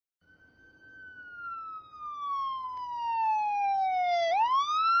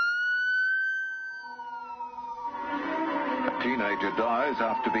teenager dies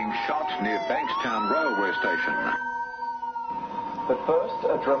after being shot near Bankstown railway station. But first,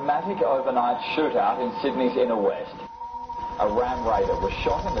 a dramatic overnight shootout in Sydney's inner west. A ram raider was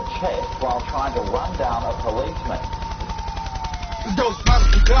shot in the chest while trying to run down a policeman. Ghostrider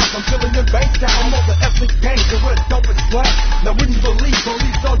from Cant, I'm chillin' in Bankstown. I'm on the ethnic gangs and we're dope and slang. Now wouldn't you believe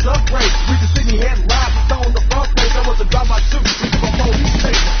police on drug raids? Read the city headlines, it's on the front page. I was a drive-by shooter, we took a police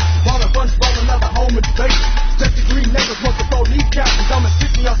station. While a Punchbowl, another home invasion. Check the Greenacre, once the police captains. I'm a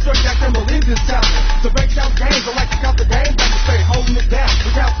Sydney, I'm straight, I can't believe this town. The Bankstown gangs, I like to count the game back and straight holding it down. We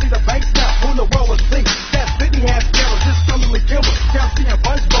can't see the Bankstown, who in the world was think that Sydney has scales, just coming with Lakemba. Campsie and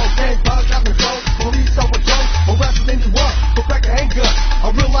Punchbowl, gang bars out control. Police over Joe, arresting anyone for cracking handguns.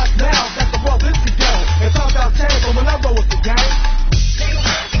 I realize now that the world is together. It's all about change, but when I roll with the gang.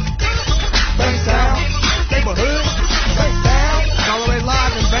 Bankstown, neighborhood, Bankstown, all the way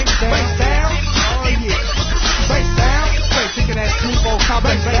live in Bankstown. Bankstown, oh yeah. Bankstown, straight kicking that smooth old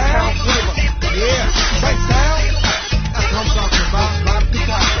Compton Bankstown flavor. Yeah, Bankstown, that's what I'm talking about. A lot of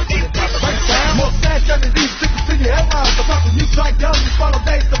people out there. Bankstown, more sad than these stickers to your headlines. I'm talking you try down, you follow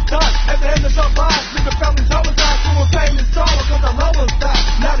days of time. At the end of our lives, leaving families traumatized, full of pain and sorrow, cause our loved ones died.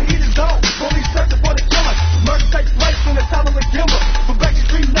 Now the heat is on, police searching for the killer. Murder takes place in the town of Lakemba. From back to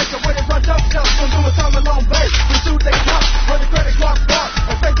Greenacre, where they run jump shots, from doing time in Long Bay. We shoot they cop, run the credit card bar,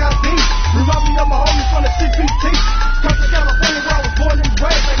 and fake ID. Remind me of my homies from the CPT. Compton, California, where I was born and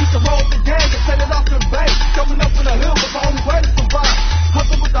raised. I used to roll the gang and send it off to the bay. Coming up in the hill was the only way to survive.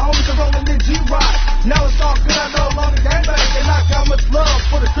 Hustle with the homies and rolling in G-Ride. Now it's all good, I know a lot of gangbang, and I got much love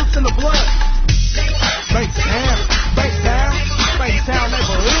for the Crips in the blood. Bankstown, Bankstown, Bankstown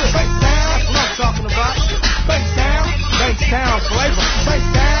neighborhood. Bankstown, that's what I'm talking about. Bankstown, Bankstown flavor.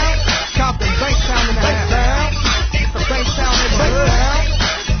 Bankstown, Compton, Bankstown in the Bankstown, the Bankstown neighborhood.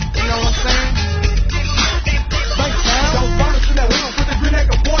 You know what I'm saying? Bankstown, don't burn us in the hood with the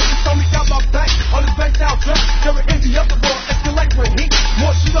Greenacre boys. You told me got my back on this Bankstown truck. Carry empty up the road, escalate with heat.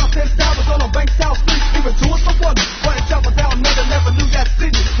 More shoot off 10 stabbers on a Bankstown street. Even two is the one. Why they travel down, never knew that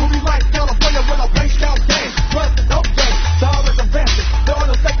city. Movie like California with a Bankstown gang. Drugs and dope gang, the always advancing. They're on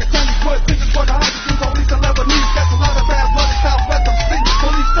the second time these boys bitches for the hundreds. These police and Lebanese. Got a lot of bad blood in southwest of Sydney.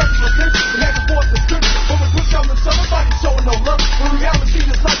 Police searching for this, and had to force the street. But when push on them, somebody showing no love. When reality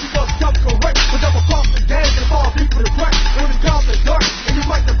is like you must come correct. But double cross the gang and fall deep in the crack. When it comes to dark, and you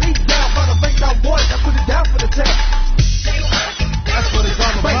might the beat down by the Bankstown boys that put it down for the town. That's what it's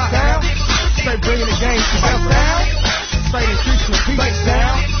all about. Bankstown, straight bringing the game to Bankstown. Straight increasing the peace.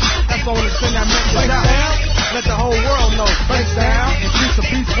 Bankstown, that's the only thing I meant to Bankstown. Let the whole world know. Bankstown, increase the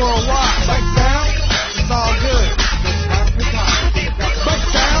peace worldwide. Bankstown, it's all good.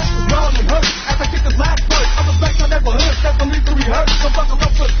 Bankstown, rolling and hurt. After I get this last verse, I'm a Bankstown neighborhood. Step from me to rehearse. So buckle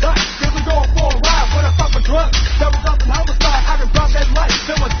up for the dust. Then we going for a ride. When I fuck for drugs, there was up an homicide. I can drop that life.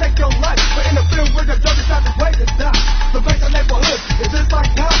 Then we'll take your life. But in the field where the drug is not the way to die. The Bankstown neighborhood is just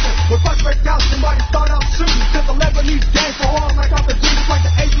like Compton. When fuck break out, somebody start out shooting. Cause the Lebanese gang for all like off the Jesus like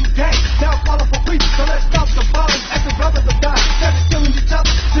the AZ gang. Now calling for peace, so let's stop the violence. Acting brothers are dying, they're killing each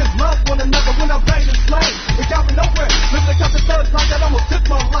other. Just love one another when I'm playing and slang. It got me nowhere, living the Compton thugs like that almost took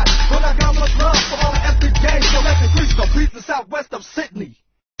my life. But I got much love for all the ethnic gangs, so let's increase the peace in southwest of Sydney.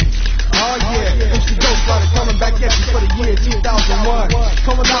 Oh yeah, MC Ghostrider coming back at you for the year 2001.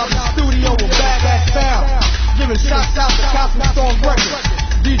 Coming out of the studio with badass sound. Giving shots out to Compton Storm Records,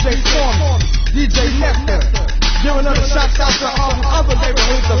 DJ Storm, DJ Nectar. Giving other shots out to